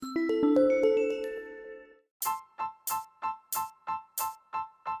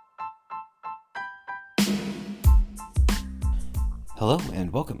Hello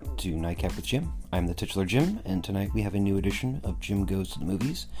and welcome to Nightcap with Jim. I'm the titular Jim, and tonight we have a new edition of Jim Goes to the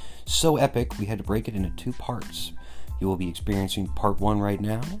Movies. So epic, we had to break it into two parts. You will be experiencing part one right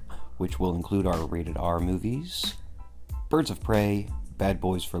now, which will include our rated R movies, Birds of Prey, Bad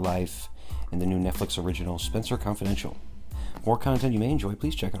Boys for Life, and the new Netflix original Spencer Confidential. More content you may enjoy,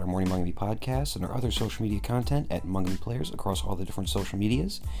 please check out our Morning Mangami podcast and our other social media content at Mangami Players across all the different social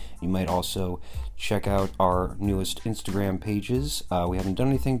medias. You might also check out our newest Instagram pages. We haven't done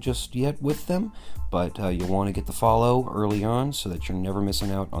anything just yet with them, but you'll want to get the follow early on so that you're never missing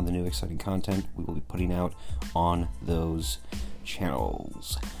out on the new exciting content we will be putting out on those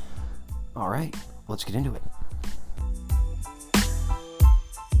channels. Alright, let's get into it.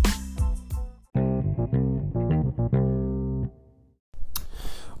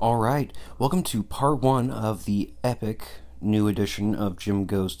 Alright, welcome to part one of the epic new edition of Jim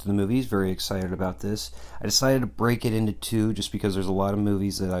Goes to the Movies. Very excited about this. I decided to break it into two just because there's a lot of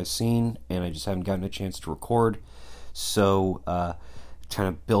movies that I've seen and I just haven't gotten a chance to record. So, kind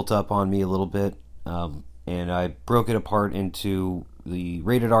of built up on me a little bit. And I broke it apart into the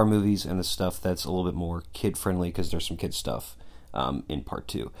rated R movies and the stuff that's a little bit more kid-friendly because there's some kid stuff in part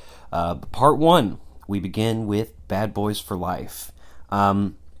two. Part one, we begin with Bad Boys for Life.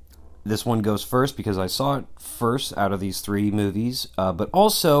 This one goes first because I saw it first out of these three movies, but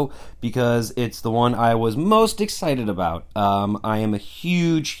also because it's the one I was most excited about. I am a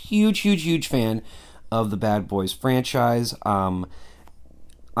huge fan of the Bad Boys franchise.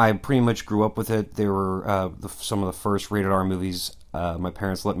 I pretty much grew up with it. They were some of the first rated R movies my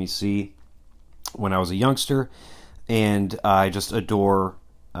parents let me see when I was a youngster, and I just adore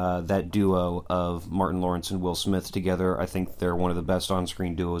that duo of Martin Lawrence and Will Smith together. I think they're one of the best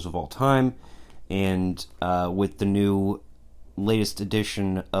on-screen duos of all time. And with the new latest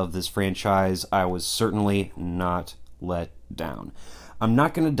edition of this franchise, I was certainly not let down. I'm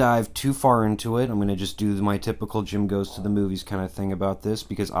not going to dive too far into it. I'm going to just do my typical Jim Goes to the Movies kind of thing about this,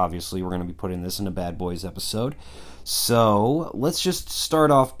 because obviously we're going to be putting this in a Bad Boys episode. So let's just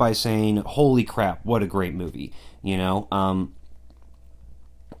start off by saying, holy crap, what a great movie. You know,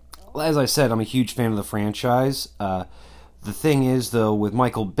 as I said, I'm a huge fan of the franchise. The thing is, though, with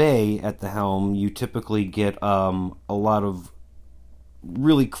Michael Bay at the helm, you typically get a lot of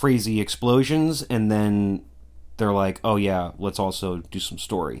really crazy explosions, and then they're like, oh yeah, let's also do some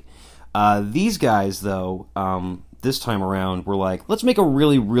story. These guys, though, this time around, were like, let's make a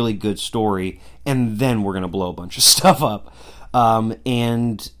really good story, and then we're going to blow a bunch of stuff up.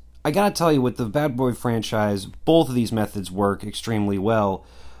 And I gotta tell you, with the Bad Boy franchise, both of these methods work extremely well.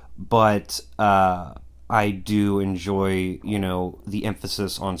 But I do enjoy, the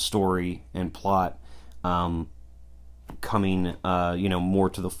emphasis on story and plot coming, more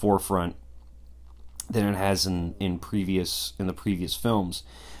to the forefront than it has in the previous films.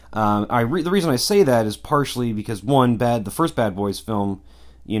 The reason I say that is partially because the first Bad Boys film,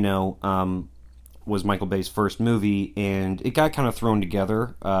 was Michael Bay's first movie, and it got kind of thrown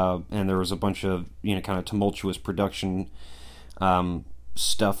together, and there was a bunch of kind of tumultuous production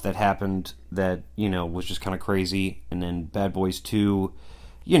stuff that happened that was just kind of crazy. And then Bad Boys 2,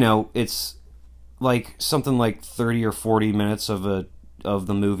 it's like something like 30 or 40 minutes of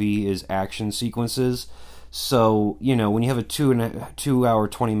the movie is action sequences. So when you have a 2 hour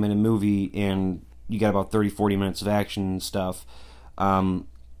 20-minute movie and you got about 30-40 minutes of action stuff, the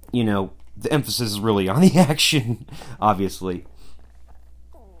emphasis is really on the action, obviously.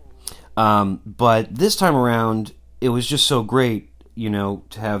 But this time around, it was just so great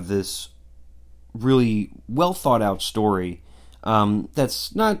to have this really well thought out story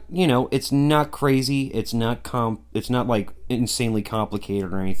that's not, it's not crazy, it's not like insanely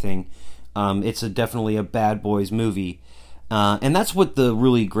complicated or anything. It's definitely a Bad Boys movie, and that's what the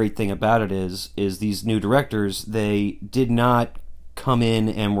really great thing about it is these new directors, they did not come in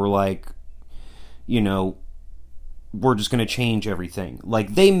and were like, we're just going to change everything.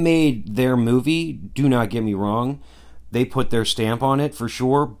 Like, they made their movie, do not get me wrong. They put their stamp on it for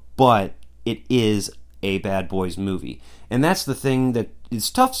sure, but it is a Bad Boys movie. And that's the thing that is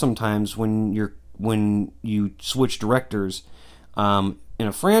tough sometimes when you switch directors in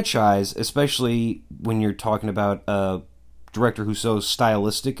a franchise, especially when you're talking about a director who's so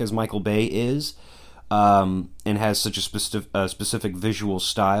stylistic as Michael Bay is, and has such a specific visual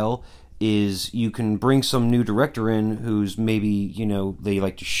style, is you can bring some new director in who's maybe, they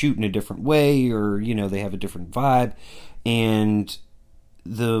like to shoot in a different way, or, they have a different vibe, and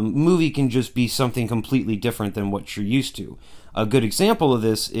the movie can just be something completely different than what you're used to. A good example of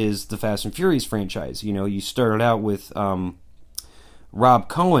this is the Fast and Furious franchise. You started out with Rob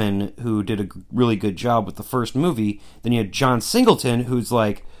Cohen, who did a really good job with the first movie. Then you had John Singleton, who's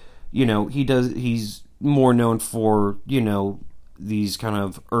like, he's more known for, these kind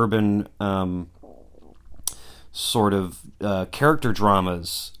of urban sort of character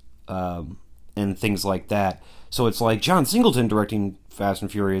dramas and things like that. So it's like John Singleton directing Fast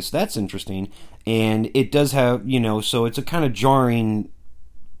and Furious. That's interesting. And it does have, so it's a kind of jarring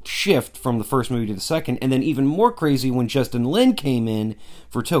shift from the first movie to the second. And then even more crazy when Justin Lin came in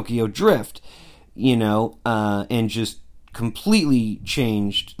for Tokyo Drift, and just completely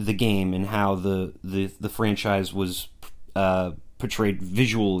changed the game and how the franchise was portrayed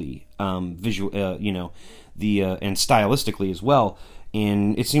visually, and stylistically as well.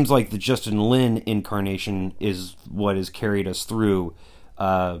 And it seems like the Justin Lin incarnation is what has carried us through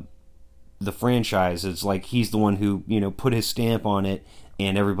the franchise. It's like he's the one who, put his stamp on it,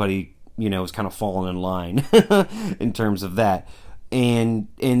 and everybody, is kind of falling in line in terms of that. And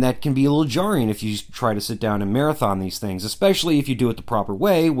that can be a little jarring if you try to sit down and marathon these things, especially if you do it the proper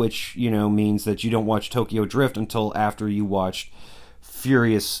way, which, means that you don't watch Tokyo Drift until after you watched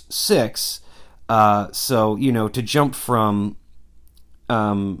Furious 6. So, to jump from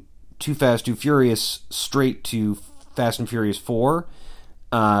Too Fast, Too Furious straight to Fast and Furious 4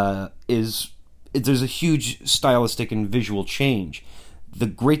 there's a huge stylistic and visual change. The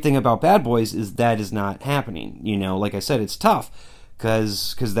great thing about Bad Boys is that is not happening. Like I said, it's tough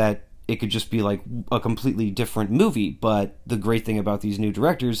because that it could just be like a completely different movie. But the great thing about these new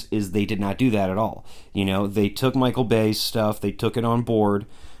directors is they did not do that at all. They took Michael Bay's stuff, they took it on board,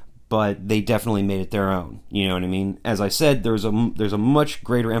 but they definitely made it their own. You know what I mean? As I said, there's a much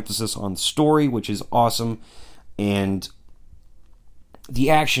greater emphasis on story, which is awesome, and the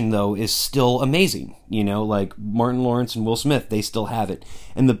action, though, is still amazing. Like Martin Lawrence and Will Smith, they still have it.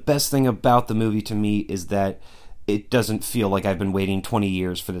 And the best thing about the movie to me is that it doesn't feel like I've been waiting 20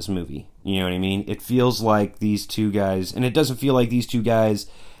 years for this movie. You know what I mean? It feels like these two guys, and it doesn't feel like these two guys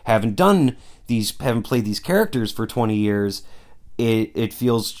haven't played these characters for 20 years. It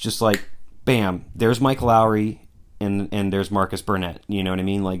feels just like, bam, there's Mike Lowry and there's Marcus Burnett. You know what I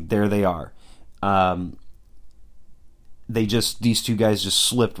mean? Like, there they are. These two guys just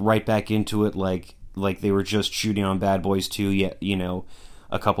slipped right back into it like they were just shooting on Bad Boys 2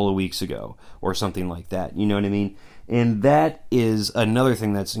 a couple of weeks ago or something like that. You know what I mean? And that is another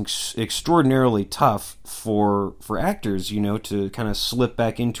thing that's extraordinarily tough for actors, to kind of slip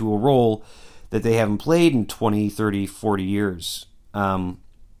back into a role that they haven't played in 20, 30, 40 years. A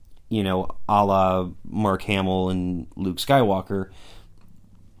la Mark Hamill and Luke Skywalker.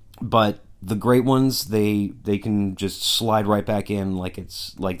 But the great ones, they can just slide right back in like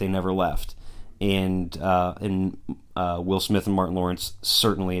it's like they never left. And Will Smith and Martin Lawrence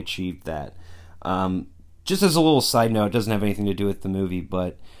certainly achieved that. Just as a little side note, it doesn't have anything to do with the movie,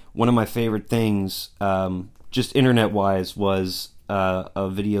 but one of my favorite things, just internet-wise, was a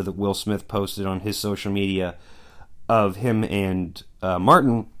video that Will Smith posted on his social media of him and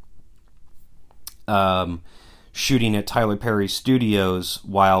Martin shooting at Tyler Perry Studios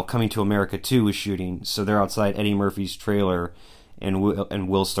while Coming to America 2 was shooting. So they're outside Eddie Murphy's trailer, and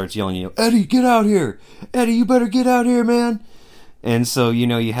Will starts yelling, Eddie, get out here! Eddie, you better get out here, man! And so,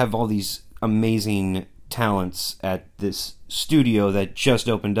 you have all these amazing talents at this studio that just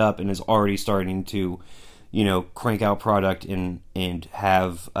opened up and is already starting to, crank out product and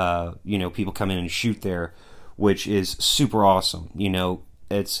have, people come in and shoot there, which is super awesome.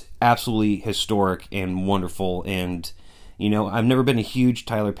 It's absolutely historic and wonderful, and I've never been a huge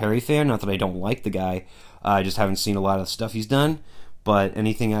Tyler Perry fan. Not that I don't like the guy, I just haven't seen a lot of stuff he's done. But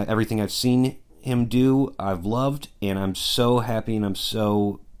everything I've seen him do, I've loved, and I'm so happy and I'm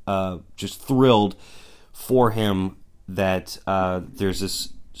so just thrilled for him that there's this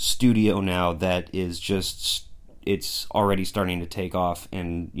studio now that is just, it's already starting to take off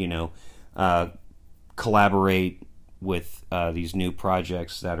and collaborate with these new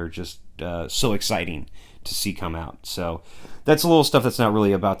projects that are just so exciting to see come out. So that's a little stuff that's not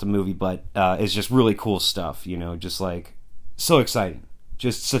really about the movie, but it's just really cool stuff, just like so exciting.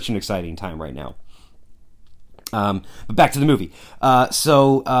 Just such an exciting time right now. But back to the movie.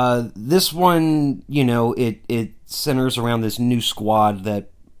 So this one, it centers around this new squad that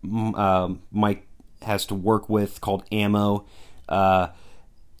Mike has to work with called Ammo.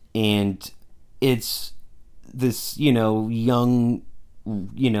 And it's this, young,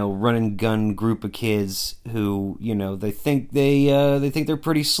 run and gun group of kids who, they think they're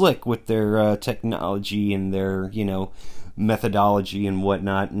pretty slick with their technology and their, methodology and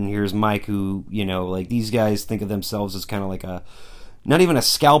whatnot. And here's Mike, who, these guys think of themselves as kind of like not even a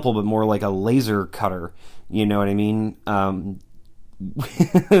scalpel, but more like a laser cutter. You know what I mean?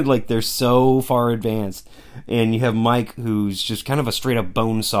 like they're so far advanced. And you have Mike, who's just kind of a straight up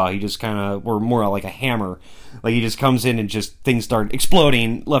bone saw. He just kind of, or more like a hammer. Like he just comes in and just things start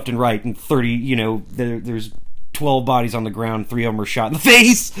exploding left and right, and 30, there's 12 bodies on the ground, 3 of them are shot in the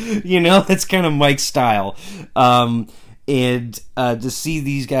face. That's kind of Mike's style. And to see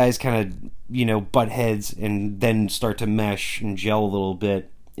these guys kind of, butt heads and then start to mesh and gel a little bit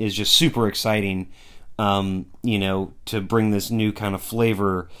is just super exciting. To bring this new kind of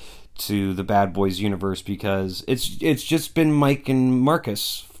flavor to the Bad Boys universe, because it's just been Mike and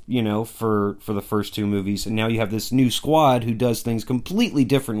Marcus, for the first 2 movies, and now you have this new squad who does things completely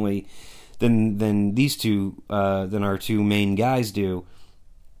differently than these two, than our 2 main guys do.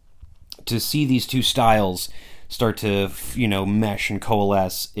 To see these 2 styles start to, mesh and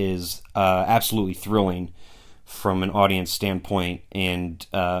coalesce is absolutely thrilling from an audience standpoint, and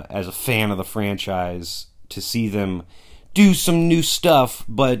as a fan of the franchise, to see them do some new stuff,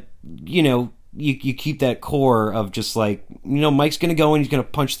 but you keep that core of just like, Mike's gonna go and he's gonna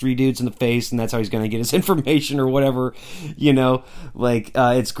punch 3 dudes in the face, and that's how he's gonna get his information or whatever.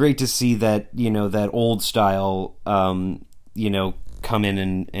 It's great to see that that old style come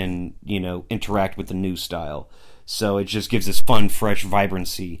in and interact with the new style. So it just gives this fun, fresh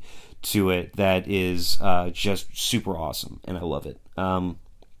vibrancy to it that is just super awesome, and I love it.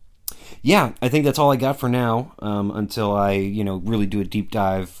 Yeah, I think that's all I got for now, until I, really do a deep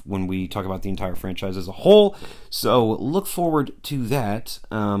dive when we talk about the entire franchise as a whole. So look forward to that.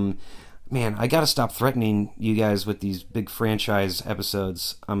 Man, I gotta stop threatening you guys with these big franchise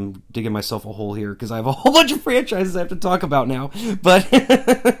episodes. I'm digging myself a hole here because I have a whole bunch of franchises I have to talk about now. But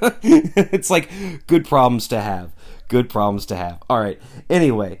it's like good problems to have. Good problems to have. All right.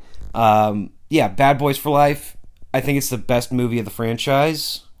 Anyway, yeah, Bad Boys for Life. I think it's the best movie of the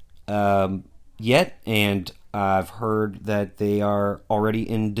franchise yet, and I've heard that they are already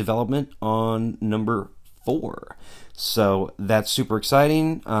in development on number 4. So that's super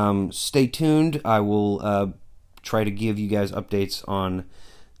exciting. Stay tuned. I will try to give you guys updates on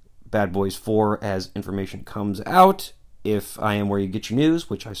Bad Boys 4 as information comes out, if I am where you get your news,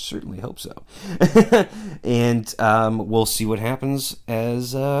 which I certainly hope so. And we'll see what happens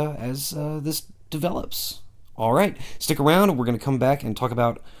as this develops. All right, stick around. We're going to come back and talk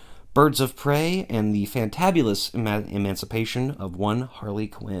about Birds of Prey and the fantabulous emancipation of one Harley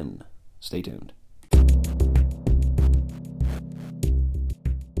Quinn. Stay tuned.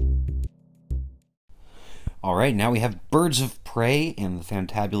 All right, now we have Birds of Prey and the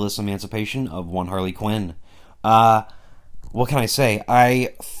fantabulous emancipation of one Harley Quinn. What can I say?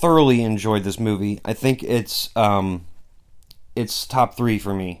 I thoroughly enjoyed this movie. I think it's top 3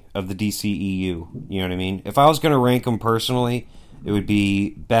 for me of the DCEU. You know what I mean? If I was going to rank them personally, it would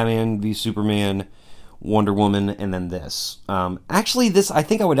be Batman v Superman, Wonder Woman, and then this. Actually, I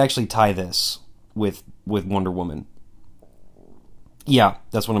think I would actually tie this with Wonder Woman. Yeah,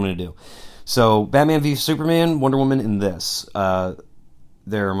 that's what I'm going to do. So, Batman v Superman, Wonder Woman, and this.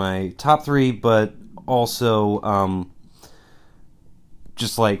 They're my top 3, but also,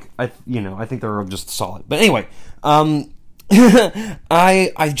 just like, I think they're just solid. But anyway, I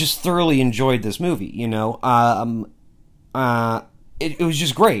just thoroughly enjoyed this movie, It was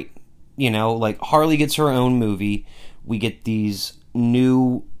just great, like Harley gets her own movie. We get these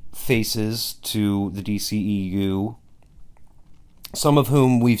new faces to the DCEU, some of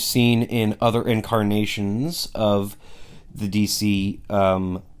whom we've seen in other incarnations of the DC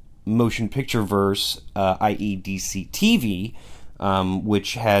motion picture verse, i.e. DC TV,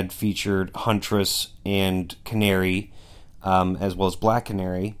 which had featured Huntress and Canary, as well as Black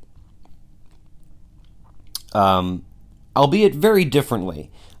Canary. Albeit very differently,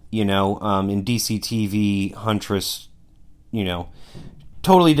 in DC TV, Huntress,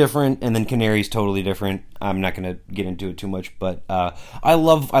 totally different, and then Canary's totally different. I'm not going to get into it too much, but I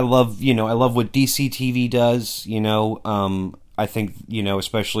love what DC TV does. I think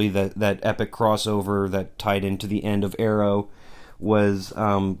especially that epic crossover that tied into the end of Arrow was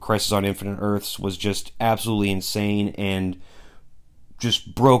Crisis on Infinite Earths was just absolutely insane and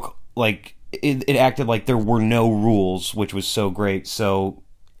just broke like. It acted like there were no rules, which was so great. So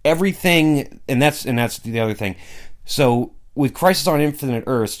everything, and that's the other thing. So with Crisis on Infinite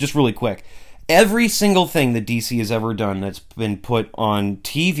Earths, just really quick, every single thing that DC has ever done that's been put on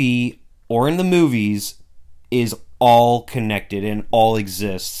TV or in the movies is all connected and all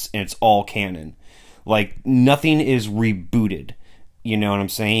exists and it's all canon. Like nothing is rebooted. You know what I'm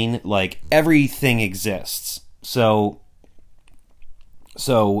saying? Like everything exists. So.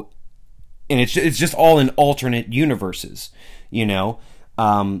 And it's just all in alternate universes,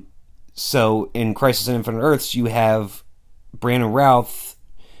 So in Crisis on Infinite Earths, you have Brandon Routh,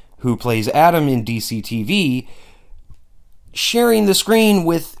 who plays Adam in DC TV, sharing the screen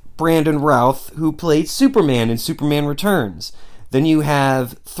with Brandon Routh, who played Superman in Superman Returns. Then you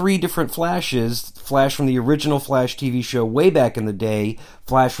have 3 different Flashes: Flash from the original Flash TV show way back in the day,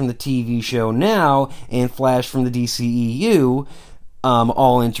 Flash from the TV show now, and Flash from the DCEU,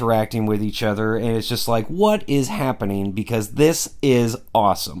 all interacting with each other. And it's just like, what is happening? Because this is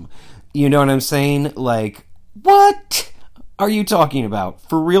awesome. You know what I'm saying? Like, what are you talking about?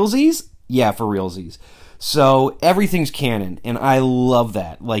 For realsies? Yeah, for realsies. So everything's canon, and I love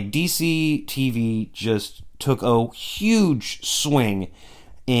that. Like, DC TV just took a huge swing,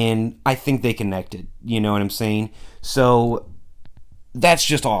 and I think they connected. You know what I'm saying? So that's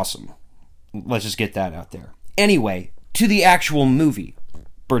just awesome. Let's just get that out there. Anyway, to the actual movie,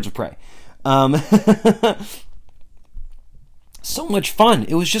 Birds of Prey. So much fun.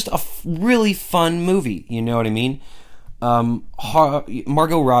 It was just a really fun movie. You know what I mean?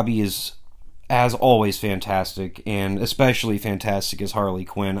 Margot Robbie is, as always, fantastic, and especially fantastic as Harley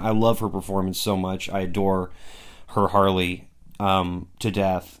Quinn. I love her performance so much. I adore her Harley to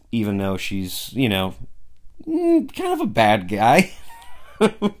death, even though she's, you know, kind of a bad guy.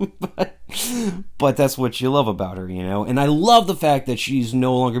 but that's what you love about her, you know? And I love the fact that she's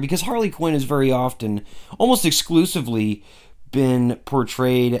no longer, because Harley Quinn is very often, almost exclusively, been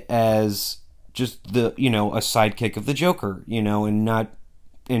portrayed as just the, you know, a sidekick of the Joker, you know,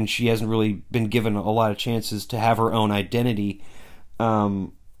 and she hasn't really been given a lot of chances to have her own identity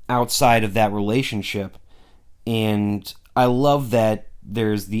outside of that relationship. And I love that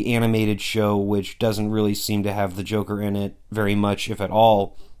there's the animated show, which doesn't really seem to have the Joker in it very much, if at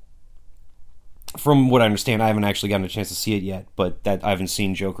all. From what I understand, I haven't actually gotten a chance to see it yet, but that I haven't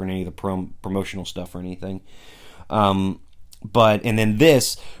seen Joker in any of the promotional stuff or anything. But, and then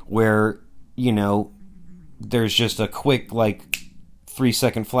this, where, you know, there's just a quick, like,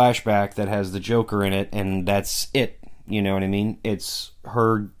 3-second flashback that has the Joker in it, and that's it. You know what I mean? It's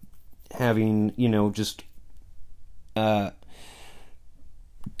her having, you know, just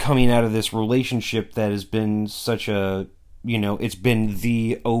coming out of this relationship that has been such a, you know, it's been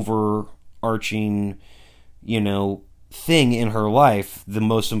the overarching, you know, thing in her life, the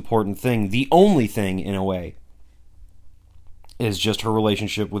most important thing, the only thing in a way, is just her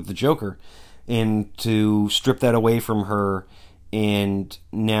relationship with the Joker. And to strip that away from her, and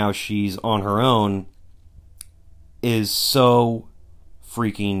now she's on her own, is so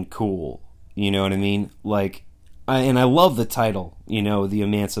freaking cool. You know what I mean? Like, and I love the title, you know, The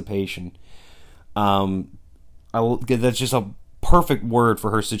Emancipation. That's just a perfect word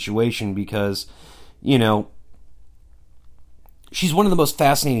for her situation, because, you know, she's one of the most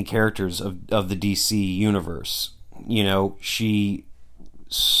fascinating characters of the DC universe. You know, she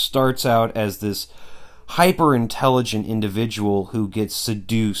starts out as this hyper-intelligent individual who gets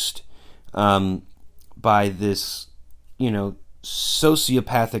seduced by this, you know,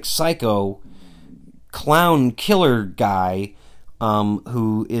 sociopathic psycho clown killer guy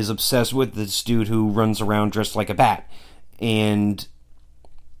who is obsessed with this dude who runs around dressed like a bat. And,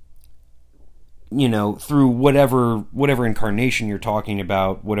 you know, through whatever incarnation you're talking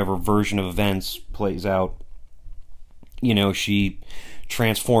about, whatever version of events plays out, you know, she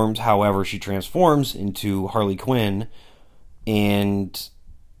transforms however she transforms into Harley Quinn, and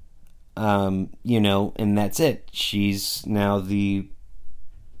you know, and that's it. She's now the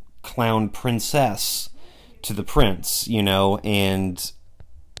clown princess to the prince, you know, and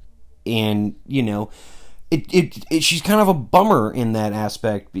you know, it she's kind of a bummer in that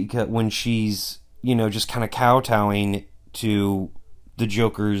aspect, because when she's, you know, just kind of kowtowing to the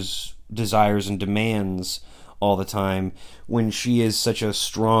Joker's desires and demands all the time, when she is such a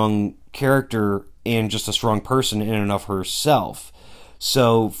strong character and just a strong person in and of herself.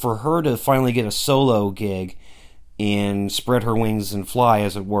 So for her to finally get a solo gig and spread her wings and fly,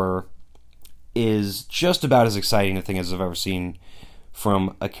 as it were, is just about as exciting a thing as I've ever seen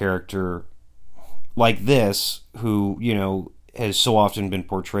from a character like this, who, you know, has so often been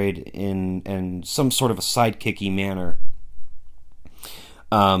portrayed in some sort of a sidekicky manner.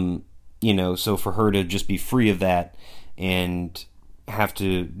 You know, so for her to just be free of that and have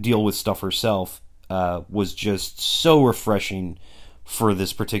to deal with stuff herself was just so refreshing for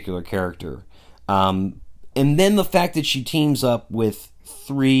this particular character. And then the fact that she teams up with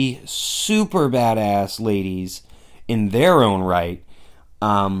 3 super badass ladies in their own right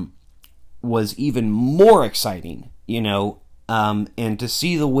was even more exciting, you know. And to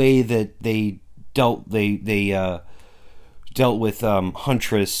see the way that they dealt with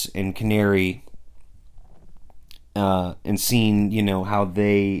Huntress and Canary, and seeing, you know, how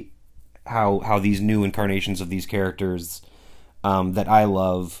these new incarnations of these characters that I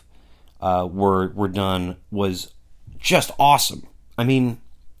love were done was just awesome. I mean,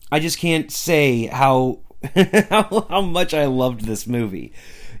 I just can't say how how much I loved this movie.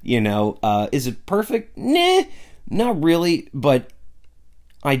 You know, is it perfect? Nah, not really, but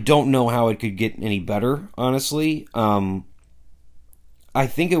I don't know how it could get any better, honestly. I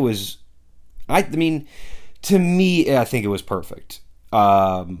think it was, I mean, to me, I think it was perfect.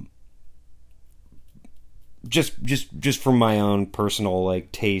 Just from my own personal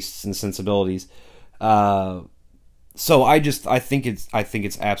like tastes and sensibilities. So I think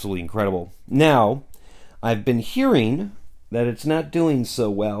it's absolutely incredible. Now, I've been hearing that it's not doing so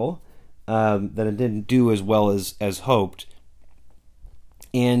well, that it didn't do as well as hoped,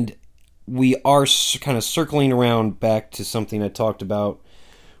 and we are kind of circling around back to something I talked about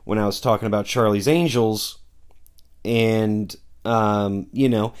when I was talking about Charlie's Angels, and you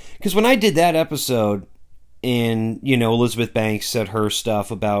know, because when I did that episode, and you know, Elizabeth Banks said her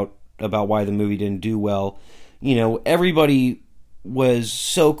stuff about why the movie didn't do well. You know, everybody was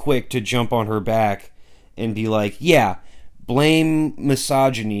so quick to jump on her back and be like, yeah, blame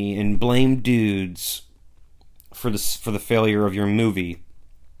misogyny and blame dudes for the failure of your movie.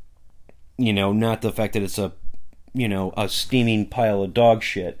 You know, not the fact that it's a steaming pile of dog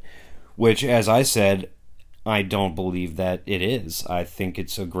shit, which, as I said, I don't believe that it is. I think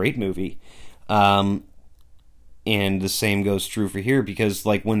it's a great movie. And the same goes true for here, because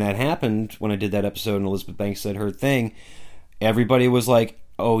like when that happened, when I did that episode and Elizabeth Banks said her thing, everybody was like,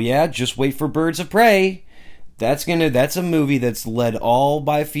 oh yeah, just wait for Birds of Prey. That's a movie that's led all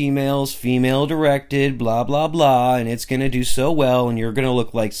by females, female directed, blah blah blah, and it's gonna do so well, and you're gonna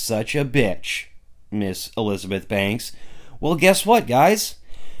look like such a bitch, Miss Elizabeth Banks. Well, guess what, guys?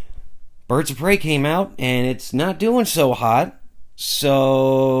 Birds of Prey came out, and it's not doing so hot,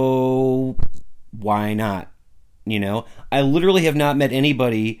 so why not? You know, I literally have not met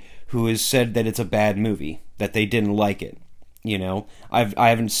anybody who has said that it's a bad movie, that they didn't like it. You know, I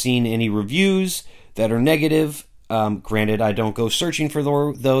haven't seen any reviews that are negative. Granted, I don't go searching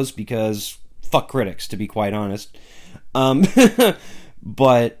for those because fuck critics, to be quite honest.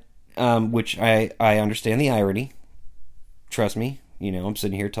 But which I understand the irony. Trust me, you know, I'm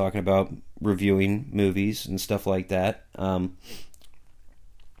sitting here talking about reviewing movies and stuff like that.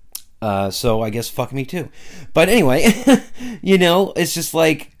 So I guess fuck me too. But anyway, you know, it's just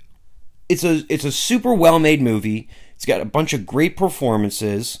like it's a super well-made movie. It's got a bunch of great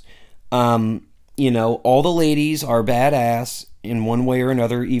performances. You know, all the ladies are badass in one way or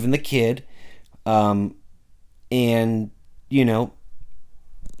another, even the kid. And you know,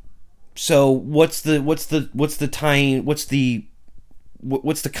 so what's the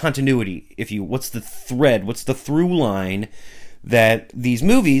continuity, what's the thread, what's the through line that these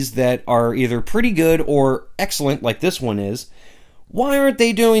movies that are either pretty good or excellent, like this one is, why aren't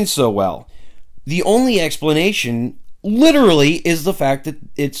they doing so well? The only explanation, literally, is the fact that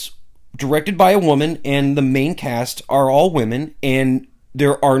it's directed by a woman and the main cast are all women, and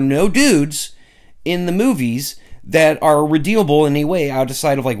there are no dudes in the movies that are redeemable in any way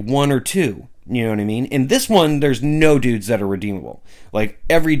outside of like one or two. You know what I mean? In this one, there's no dudes that are redeemable. Like,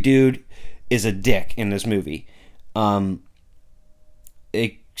 every dude is a dick in this movie.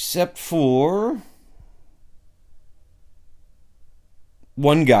 Except for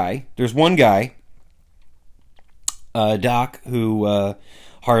one guy. There's one guy, Doc, who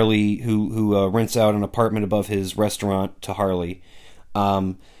Harley, who rents out an apartment above his restaurant to Harley.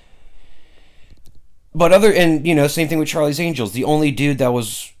 But you know, same thing with Charlie's Angels. The only dude that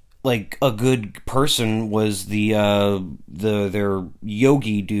was like a good person was their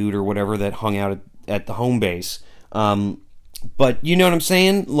yogi dude or whatever that hung out at the home base. But you know what I'm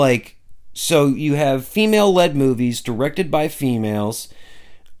saying? Like, so you have female-led movies directed by females,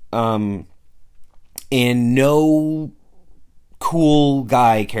 and no cool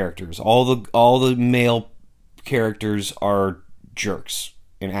guy characters. All the male characters are jerks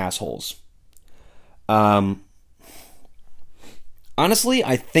and assholes. Honestly,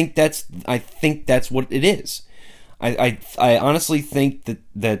 I think that's what it is. I honestly think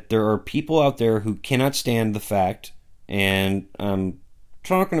that there are people out there who cannot stand the fact, and I'm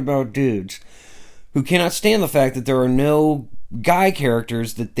talking about dudes, who cannot stand the fact that there are no guy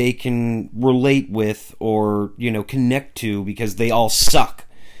characters that they can relate with or, you know, connect to, because they all suck.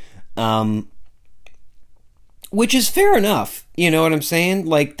 Which is fair enough, you know what I'm saying?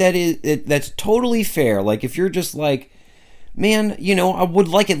 Like, that's totally fair. Like, if you're just like, man, you know, I would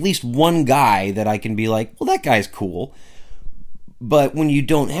like at least one guy that I can be like, well, that guy's cool. But when you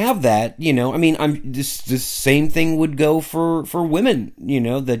don't have that, I mean, this same thing would go for women,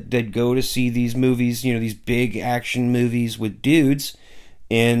 that go to see these movies, these big action movies with dudes,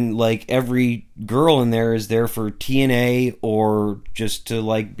 and like every girl in there is there for TNA or just to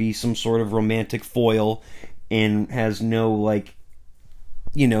like be some sort of romantic foil, and has no like,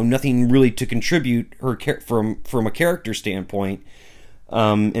 nothing really to contribute from a character standpoint.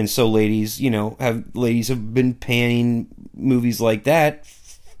 And so ladies have been panning movies like that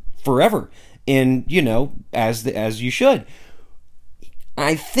forever, and as you should.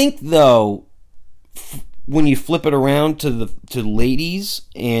 I think though, when you flip it around to ladies,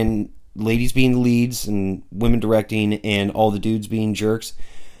 and ladies being the leads and women directing and all the dudes being jerks,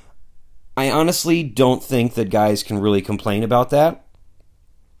 I honestly don't think that guys can really complain about that.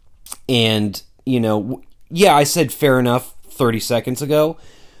 And yeah, I said fair enough 30 seconds ago,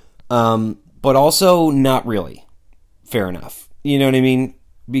 but also not really fair enough. You know what I mean?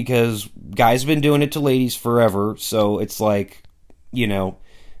 Because guys have been doing it to ladies forever, so it's like,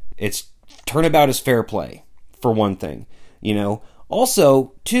 it's turnabout is fair play, for one thing.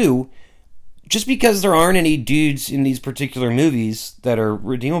 Also, two, just because there aren't any dudes in these particular movies that are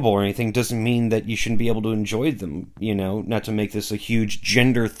redeemable or anything doesn't mean that you shouldn't be able to enjoy them, not to make this a huge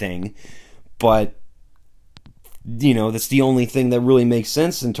gender thing, but that's the only thing that really makes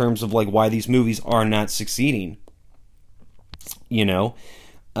sense in terms of like why these movies are not succeeding.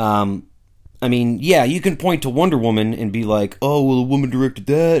 I mean, yeah, you can point to Wonder Woman and be like, oh, well, a woman directed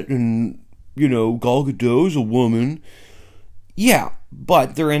that, and Gal Gadot's a woman. Yeah,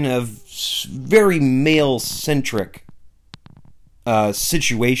 but they're in a very male-centric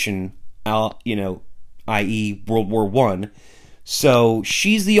situation, i.e. World War I. So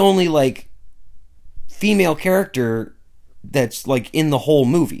she's the only like female character that's like in the whole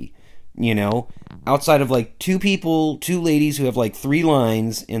movie, outside of like two ladies who have like 3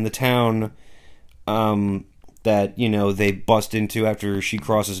 lines in the town that they bust into after she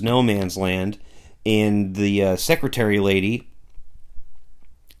crosses no man's land, and the secretary lady.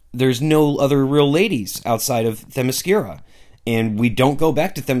 There's no other real ladies outside of Themyscira, and we don't go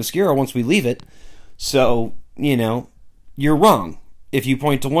back to Themyscira once we leave it. So you're wrong if you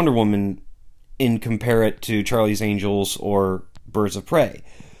point to Wonder Woman and compare it to Charlie's Angels or Birds of Prey,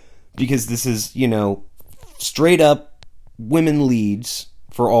 because this is, straight up women leads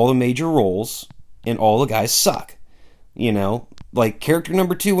for all the major roles, and all the guys suck. Like character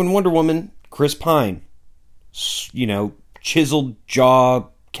number 2 in Wonder Woman, Chris Pine, chiseled jaw,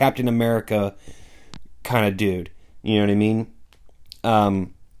 Captain America kind of dude. You know what I mean?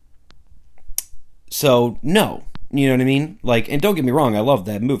 So no. You know what I mean? Like, and don't get me wrong, I love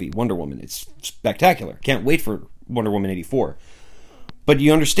that movie, Wonder Woman. It's spectacular. Can't wait for Wonder Woman 84. But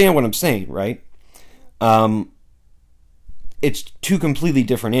you understand what I'm saying, right? It's 2 completely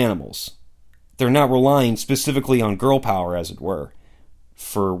different animals. They're not relying specifically on girl power, as it were,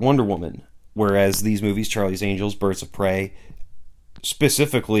 for Wonder Woman. Whereas these movies, Charlie's Angels, Birds of Prey,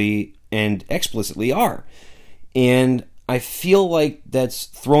 specifically and explicitly are. And I feel like that's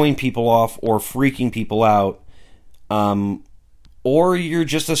throwing people off or freaking people out. Or you're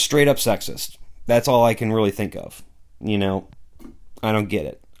just a straight up sexist. That's all I can really think of. I don't get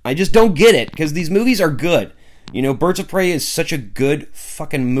it. I just don't get it, because these movies are good. Birds of Prey is such a good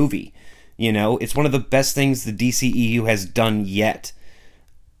fucking movie. It's one of the best things the DCEU has done yet.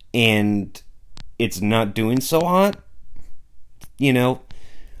 And it's not doing so hot.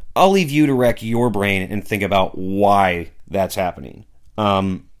 I'll leave you to wreck your brain and think about why that's happening.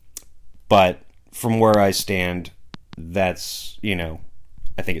 But from where I stand, that's,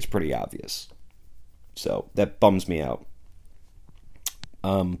 I think it's pretty obvious. So that bums me out.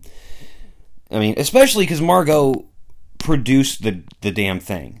 I mean, especially because Margot produced the damn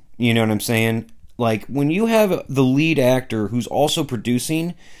thing. You know what I'm saying? Like, when you have the lead actor who's also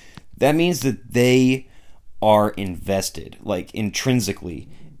producing, that means that they are invested, like, intrinsically,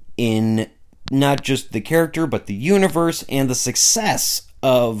 in not just the character, but the universe and the success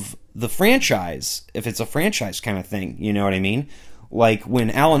of the franchise, if it's a franchise kind of thing, you know what I mean? Like,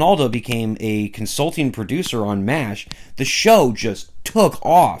 when Alan Alda became a consulting producer on MASH, the show just took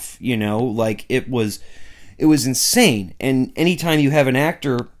off, like, it was insane. And anytime you have an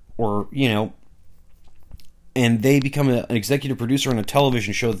actor, or, and they become an executive producer on a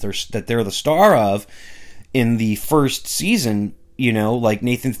television show that they're the star of in the first season, like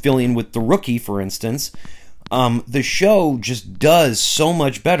Nathan Fillion with The Rookie, for instance, the show just does so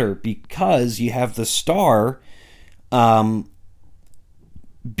much better because you have the star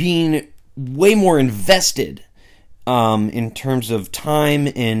being way more invested in terms of time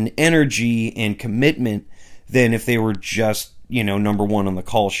and energy and commitment than if they were just, number one on the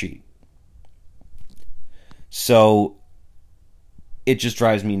call sheet. So it just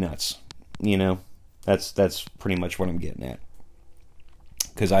drives me nuts. That's pretty much what I'm getting at.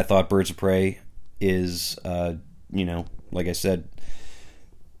 Because I thought Birds of Prey is, like I said,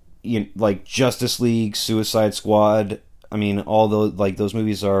 like Justice League, Suicide Squad. I mean, all those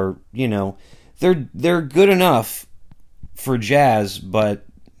movies are, they're good enough for jazz, but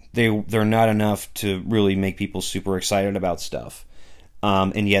they're not enough to really make people super excited about stuff.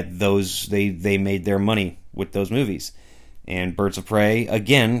 And yet they made their money with those movies. And Birds of Prey,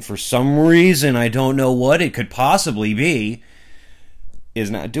 again, for some reason, I don't know what it could possibly be,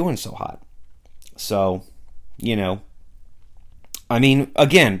 is not doing so hot. So, I mean,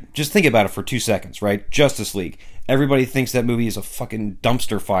 again, just think about it for 2 seconds, right? Justice League. Everybody thinks that movie is a fucking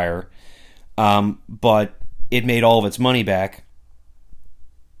dumpster fire, but it made all of its money back.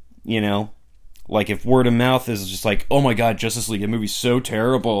 Like if word of mouth is just like, oh my god, Justice League, that movie's so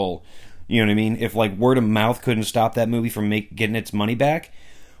terrible. You know what I mean? If like word of mouth couldn't stop that movie from getting its money back,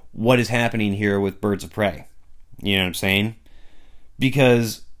 what is happening here with Birds of Prey? You know what I'm saying?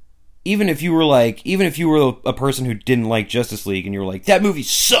 Because even if you were a person who didn't like Justice League and you were like, that movie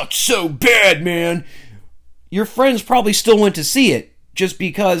sucked so bad, man, your friends probably still went to see it just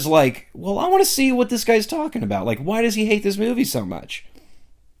because, like, well, I want to see what this guy's talking about. Like, why does he hate this movie so much?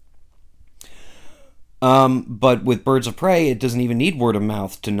 But with Birds of Prey, it doesn't even need word of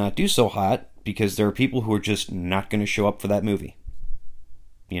mouth to not do so hot, because there are people who are just not going to show up for that movie.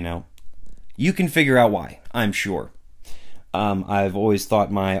 You can figure out why, I'm sure. I've always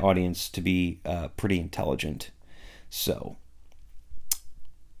thought my audience to be pretty intelligent. So,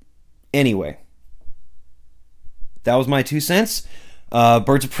 anyway, that was my 2 cents.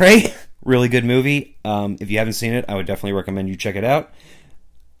 Birds of Prey, really good movie. If you haven't seen it, I would definitely recommend you check it out.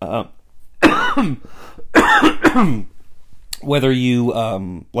 Whether you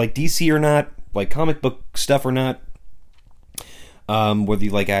like DC or not, like comic book stuff or not, whether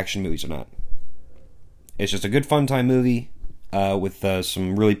you like action movies or not, it's just a good fun time movie with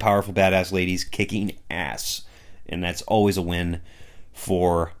some really powerful badass ladies kicking ass, and that's always a win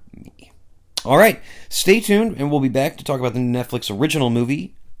for me. All right, stay tuned, and we'll be back to talk about the Netflix original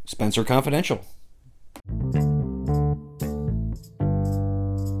movie, Spencer Confidential.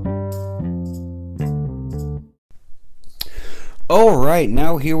 All right,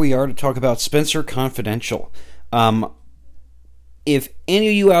 now here we are to talk about Spencer Confidential. If any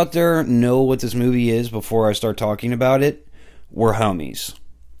of you out there know what this movie is before I start talking about it, we're homies,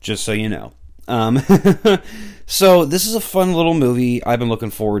 just so you know. So this is a fun little movie I've been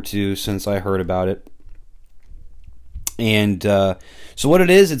looking forward to since I heard about it. And so what it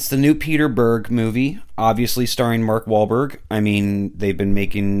is, it's the new Peter Berg movie, obviously starring Mark Wahlberg. I mean, they've been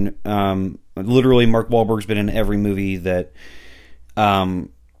making... literally, Mark Wahlberg's been in every movie that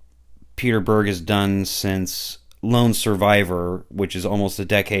Peter Berg has done since Lone Survivor, which is almost a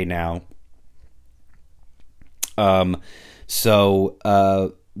decade now. So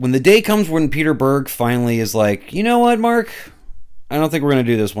when the day comes when Peter Berg finally is like, you know what, Mark? I don't think we're going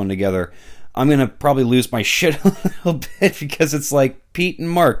to do this one together. I'm going to probably lose my shit a little bit, because it's like Pete and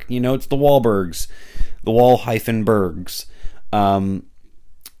Mark, it's the Wahlbergs. The Wall-Bergs.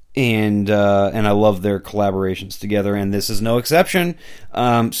 And I love their collaborations together, and this is no exception.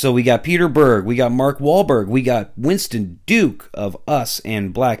 So we got Peter Berg, we got Mark Wahlberg, we got Winston Duke of Us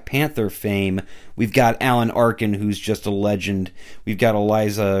and Black Panther fame, we've got Alan Arkin, who's just a legend, we've got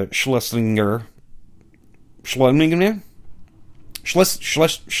Eliza Schlesinger,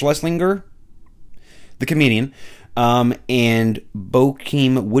 the comedian, and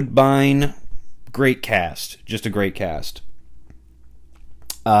Bokeem Woodbine. Great cast, just a great cast.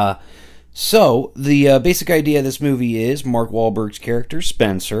 So the basic idea of this movie is Mark Wahlberg's character,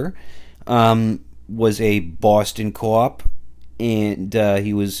 Spencer, was a Boston co-op, and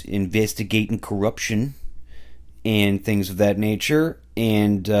he was investigating corruption and things of that nature,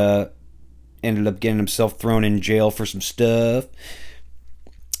 and ended up getting himself thrown in jail for some stuff.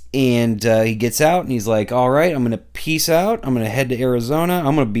 And he gets out, and he's like, all right, I'm going to peace out. I'm going to head to Arizona.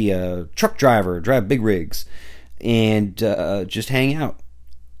 I'm going to be a truck driver, drive big rigs, and just hang out.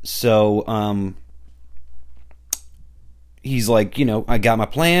 So, he's like, I got my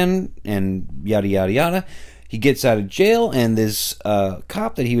plan, and yada, yada, yada. He gets out of jail, and this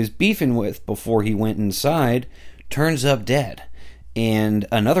cop that he was beefing with before he went inside turns up dead. And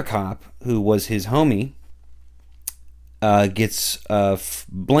another cop, who was his homie, gets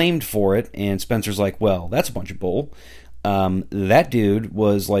blamed for it, and Spencer's like, well, that's a bunch of bull. That dude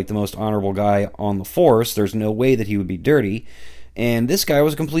was like the most honorable guy on the force. There's no way that he would be dirty. And this guy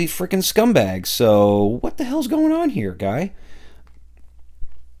was a complete freaking scumbag. So what the hell's going on here, guy?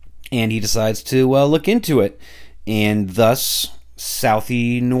 and he decides to look into it, and thus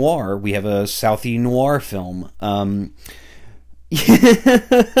Southie Noir. We have a Southie Noir film.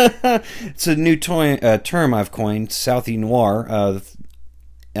 It's a new term I've coined, Southie Noir,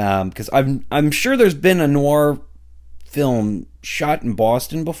 because I'm sure there's been a noir film shot in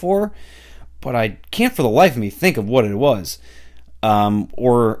Boston before, but I can't for the life of me think of what it was,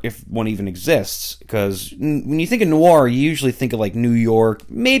 or if one even exists. Because when you think of noir, you usually think of like New York,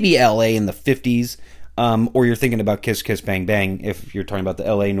 maybe L.A. in the 50s, or you're thinking about Kiss Kiss Bang Bang if you're talking about the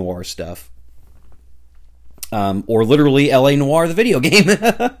L.A. noir stuff. Or literally L.A. Noire, the video game.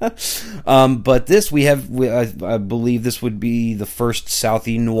 But this, I believe this would be the first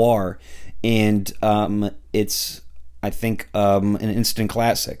Southie Noir. And it's, I think, an instant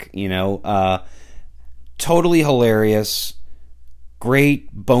classic. Totally hilarious.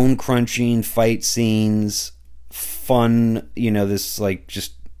 Great bone-crunching fight scenes. Fun, this, like,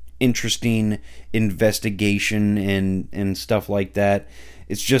 just interesting investigation and stuff like that.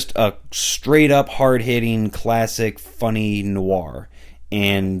 It's just a straight-up, hard-hitting, classic, funny noir.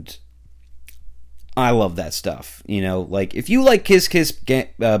 And I love that stuff. Like, if you like Kiss Kiss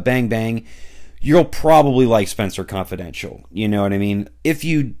Bang Bang, you'll probably like Spencer Confidential. You know what I mean? If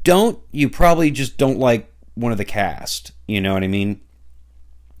you don't, you probably just don't like one of the cast. You know what I mean?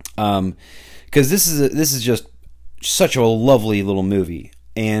 Because this is just such a lovely little movie.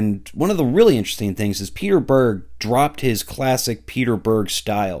 And one of the really interesting things is Peter Berg dropped his classic Peter Berg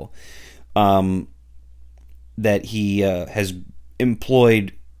style that he has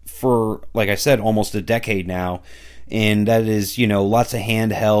employed for, like I said, almost a decade now. And that is, lots of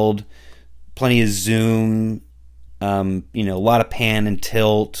handheld, plenty of zoom, a lot of pan and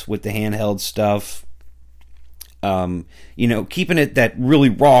tilt with the handheld stuff. Keeping it that really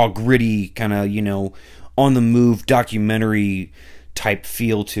raw, gritty, kind of, on the move documentary type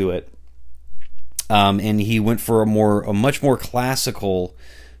feel to it. And he went for a much more classical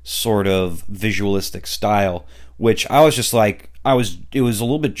sort of visualistic style, which I was just like, it was a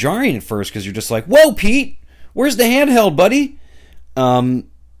little bit jarring at first, because you're just like, whoa, Pete, where's the handheld, buddy?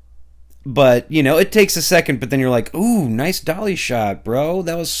 But, it takes a second, but then you're like, ooh, nice dolly shot, bro,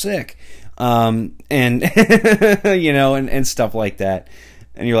 that was sick. And, and stuff like that.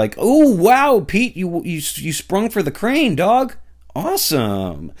 And you're like, ooh, wow, Pete, you sprung for the crane, dog.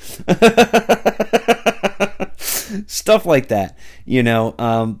 Awesome. Stuff like that,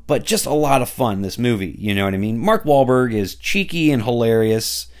 but just a lot of fun, this movie, you know what I mean? Mark Wahlberg is cheeky and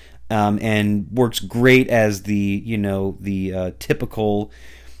hilarious, and works great as the typical,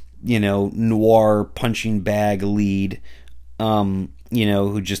 noir punching bag lead,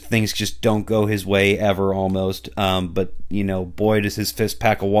 who just things just don't go his way ever, almost, but, boy, does his fist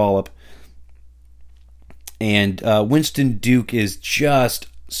pack a wallop. And Winston Duke is just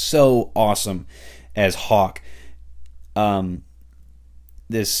so awesome as Hawk.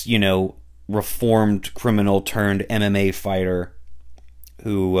 This, reformed criminal turned MMA fighter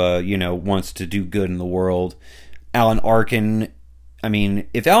who, wants to do good in the world. Alan Arkin,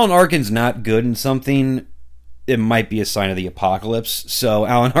 if Alan Arkin's not good in something, it might be a sign of the apocalypse. So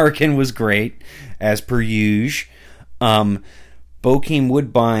Alan Arkin was great, as per usual. Bokeem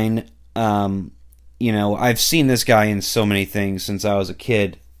Woodbine, I've seen this guy in so many things since I was a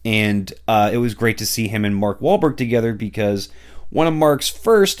kid, and it was great to see him and Mark Wahlberg together, because one of Mark's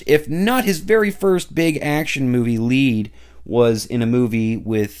first, if not his very first big action movie lead, was in a movie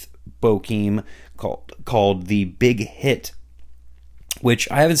with Bokeem called The Big Hit, which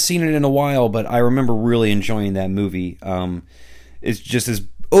I haven't seen it in a while, but I remember really enjoying that movie. It's just this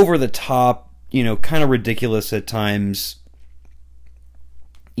over-the-top, kind of ridiculous at times,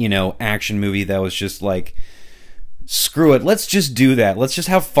 action movie that was just like, screw it, let's just do that. Let's just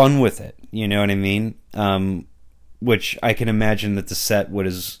have fun with it. You know what I mean? Which I can imagine that the set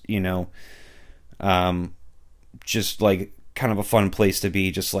was, just like kind of a fun place to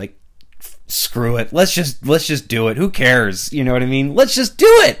be. Just like, screw it, let's just do it. Who cares? You know what I mean? Let's just do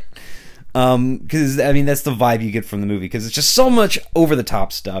it. Because that's the vibe you get from the movie. Because it's just so much over the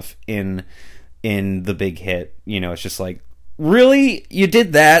top stuff in The Big Hit. It's just like, really? You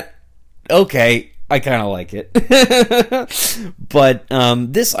did that? Okay, I kind of like it. But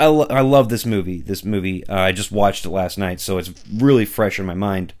I love this movie. This movie, I just watched it last night, so it's really fresh in my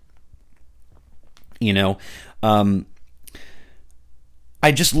mind.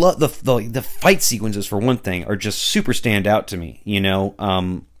 I just love the fight sequences, for one thing, are just super stand out to me.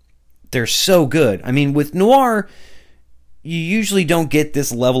 They're so good. With noir, you usually don't get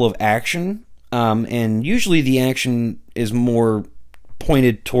this level of action. And usually the action is more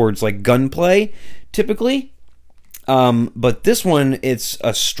pointed towards like gunplay, typically. But this one, it's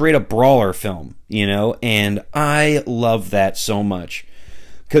a straight up brawler film, you know, and I love that so much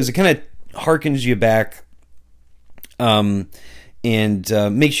because it kind of harkens you back, and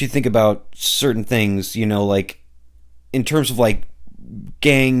makes you think about certain things, you know, like in terms of like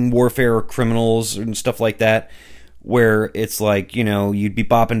gang warfare or criminals and stuff like that, where it's like, you know, you'd be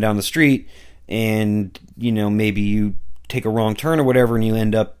bopping down the street and, you know, maybe you take a wrong turn or whatever and you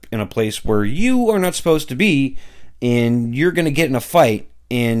end up in a place where you are not supposed to be and you're going to get in a fight.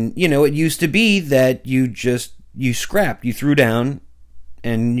 And, you know, it used to be that you scrapped, you threw down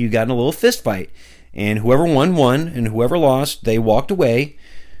and you got in a little fist fight. And whoever won, and whoever lost, they walked away,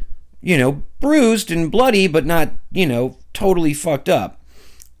 you know, bruised and bloody, but not, you know, totally fucked up.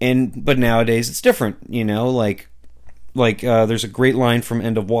 But nowadays it's different, you know, like there's a great line from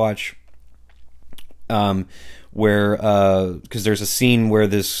End of Watch, where, because there's a scene where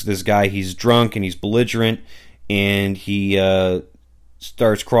this guy, he's drunk and he's belligerent, and he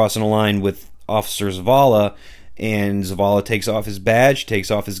starts crossing a line with Officer Zavala, and Zavala takes off his badge, takes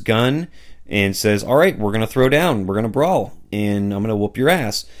off his gun, and says, all right, we're going to throw down, we're going to brawl, and I'm going to whoop your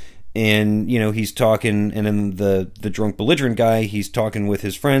ass. And, you know, he's talking, and then the drunk belligerent guy, he's talking with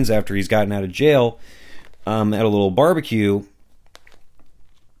his friends after he's gotten out of jail, at a little barbecue,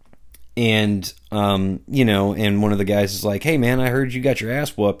 and, you know, and one of the guys is like, hey man, I heard you got your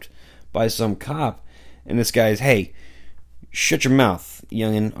ass whooped by some cop. And this guy's, hey, shut your mouth,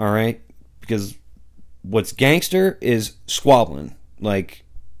 youngin', alright? Because what's gangster is squabbling. Like,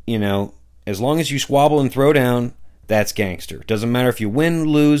 you know, as long as you squabble and throw down, that's gangster. Doesn't matter if you win,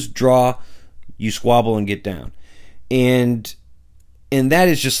 lose, draw, you squabble and get down. And that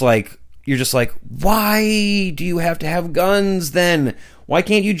is just like, you're just like, why do you have to have guns then? Why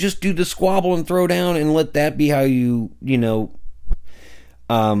can't you just do the squabble and throw down and let that be how you know,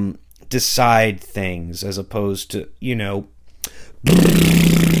 decide things, as opposed to, you know,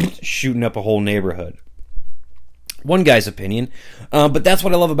 shooting up a whole neighborhood? One guy's opinion, but that's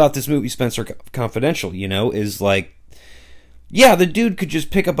what I love about this movie, Spencer Confidential, you know, is like, yeah, the dude could just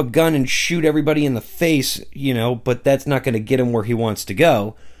pick up a gun and shoot everybody in the face, you know, but that's not going to get him where he wants to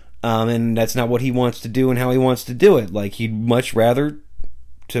go, and that's not what he wants to do and how he wants to do it. Like, he'd much rather,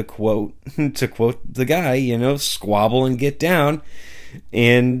 to quote the guy, you know, squabble and get down,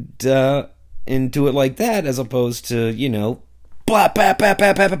 and do it like that, as opposed to, you know, blah, blah, blah,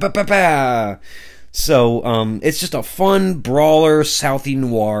 blah, blah, blah, blah, blah. So, it's just a fun brawler, Southie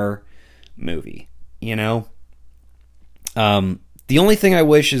noir movie, you know? The only thing I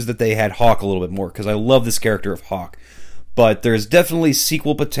wish is that they had Hawk a little bit more, because I love this character of Hawk. But there's definitely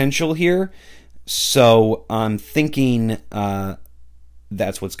sequel potential here, so I'm thinking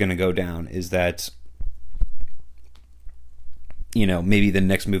that's what's going to go down, is that, you know, maybe the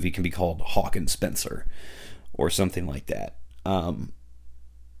next movie can be called Hawk and Spencer, or something like that.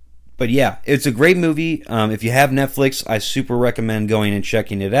 But yeah, it's a great movie. If you have Netflix, I super recommend going and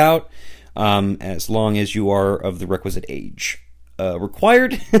checking it out, as long as you are of the requisite age.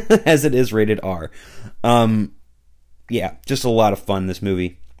 Required, as it is rated R. Yeah, just a lot of fun, this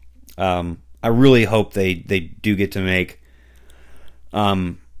movie. I really hope they do get to make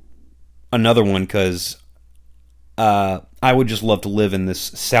another one, because I would just love to live in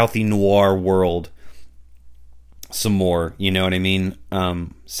this Southie noir world some more, you know what I mean?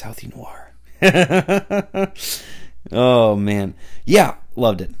 Southie noir. Oh man, yeah,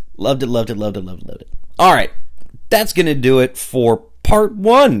 loved it. All right, that's gonna do it for part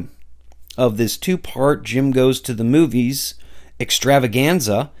 1 of this 2-part Jim Goes to the Movies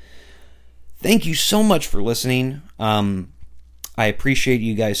extravaganza. Thank you so much for listening. I appreciate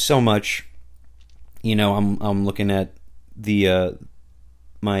you guys so much. You know, I'm looking at the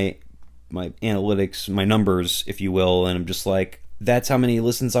my analytics, my numbers, if you will, and I'm just like, that's how many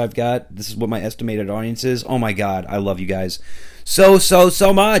listens I've got. This is what my estimated audience is. Oh my god, I love you guys so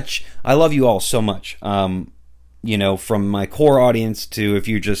much. I love you all so much. You know, from my core audience to if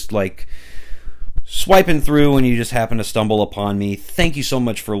you just like swiping through and you just happen to stumble upon me, thank you so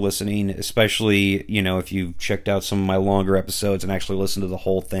much for listening, especially, you know, if you've checked out some of my longer episodes and actually listened to the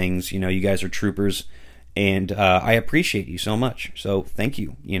whole things. You know, you guys are troopers, and I appreciate you so much, so thank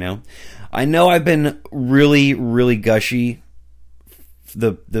you. You know, I know I've been really gushy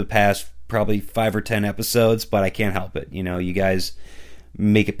the past probably 5 or 10 episodes, but I can't help it. You know, you guys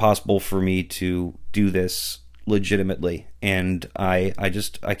make it possible for me to do this legitimately, and I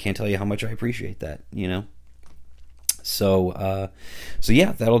can't tell you how much I appreciate that, you know. So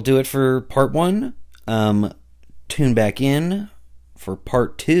yeah, that'll do it for part 1. Tune back in for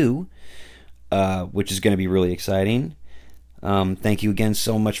part 2, which is going to be really exciting. Thank you again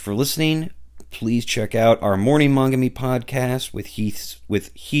so much for listening. please check out our Morning Mangami podcast with Heath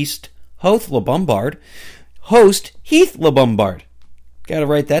Hoth LeBombard. Host Heath LeBombard. Got it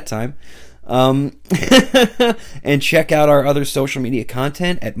right that time. And check out our other social media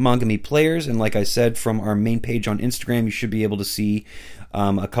content at Mangami Players. And like I said, from our main page on Instagram, you should be able to see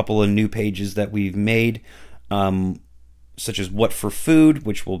a couple of new pages that we've made, such as What for Food,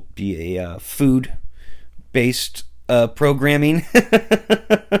 which will be a food-based programming.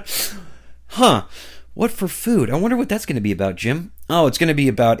 What for Food? I wonder what that's going to be about, Jim. Oh, it's going to be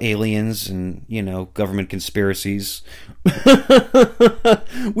about aliens and, government conspiracies.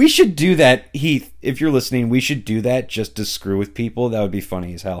 We should do that, Heath. If you're listening, we should do that just to screw with people. That would be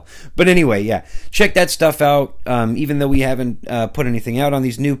funny as hell. But anyway, yeah, check that stuff out. Even though we haven't put anything out on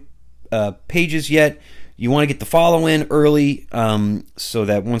these new pages yet, you want to get the follow in early so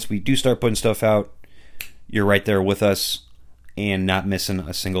that once we do start putting stuff out, you're right there with us and not missing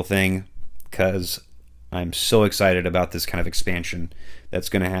a single thing, because I'm so excited about this kind of expansion that's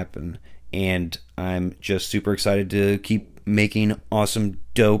going to happen. And I'm just super excited to keep making awesome,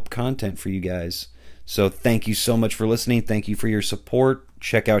 dope content for you guys. So thank you so much for listening. Thank you for your support.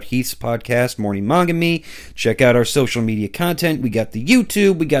 Check out Heath's podcast, Morning Mangami. Check out our social media content. We got the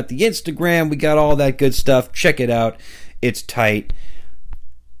YouTube. We got the Instagram. We got all that good stuff. Check it out. It's tight.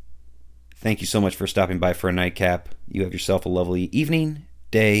 Thank you so much for stopping by for a nightcap. You have yourself a lovely evening,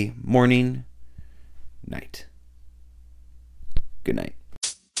 day, morning, night. Good night.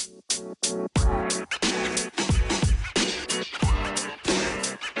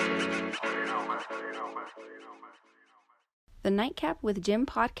 The Nightcap with Jim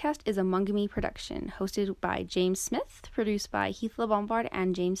podcast is a Mangami production, hosted by James Smith, produced by Heath LeBombard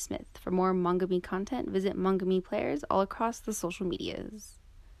and James Smith. For more Mangami content, visit Mangami Players all across the social medias.